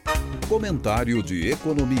Comentário de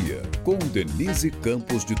Economia, com Denise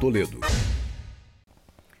Campos de Toledo.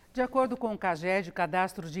 De acordo com o CAGED,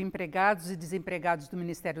 Cadastro de Empregados e Desempregados do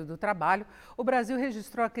Ministério do Trabalho, o Brasil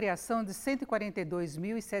registrou a criação de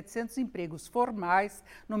 142.700 empregos formais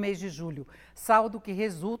no mês de julho, saldo que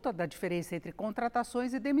resulta da diferença entre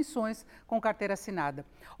contratações e demissões com carteira assinada.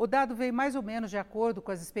 O dado veio mais ou menos de acordo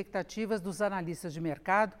com as expectativas dos analistas de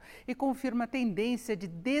mercado e confirma a tendência de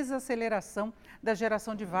desaceleração da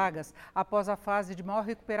geração de vagas após a fase de maior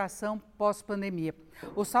recuperação pós-pandemia.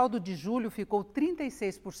 O saldo de julho ficou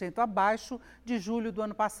 36% abaixo de julho do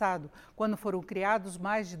ano passado, quando foram criados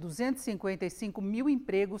mais de 255 mil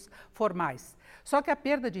empregos formais. Só que a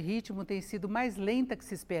perda de ritmo tem sido mais lenta que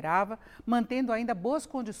se esperava, mantendo ainda boas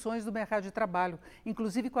condições do mercado de trabalho,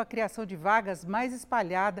 inclusive com a criação de vagas mais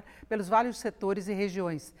espalhada pelos vários setores e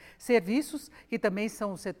regiões. Serviços, que também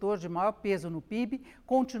são o setor de maior peso no PIB,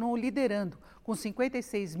 continuam liderando, com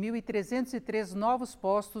 56.303 novos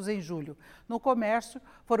postos em julho. No comércio,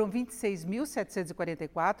 foram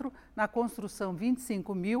 26.744, na construção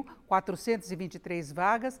 25.423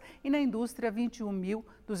 vagas e na indústria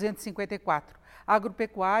 21.254. A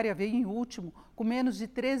agropecuária veio em último, com menos de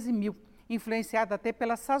 13 mil, influenciada até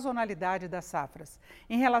pela sazonalidade das safras.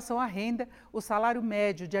 Em relação à renda, o salário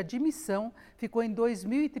médio de admissão ficou em R$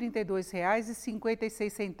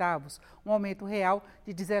 2.032,56, um aumento real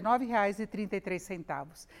de R$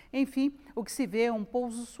 19,33. Enfim, o que se vê é um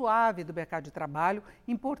pouso suave do mercado de trabalho,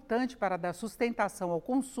 importante para dar sustentação ao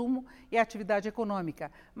consumo e à atividade econômica,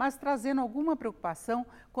 mas trazendo alguma preocupação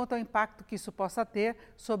quanto ao impacto que isso possa ter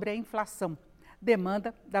sobre a inflação.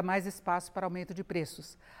 Demanda dá mais espaço para aumento de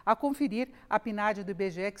preços. A conferir, a PNAD do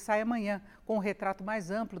IBGE que sai amanhã, com um retrato mais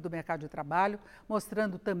amplo do mercado de trabalho,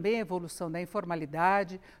 mostrando também a evolução da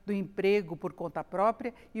informalidade, do emprego por conta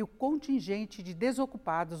própria e o contingente de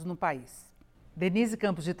desocupados no país. Denise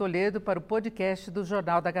Campos de Toledo para o podcast do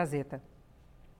Jornal da Gazeta.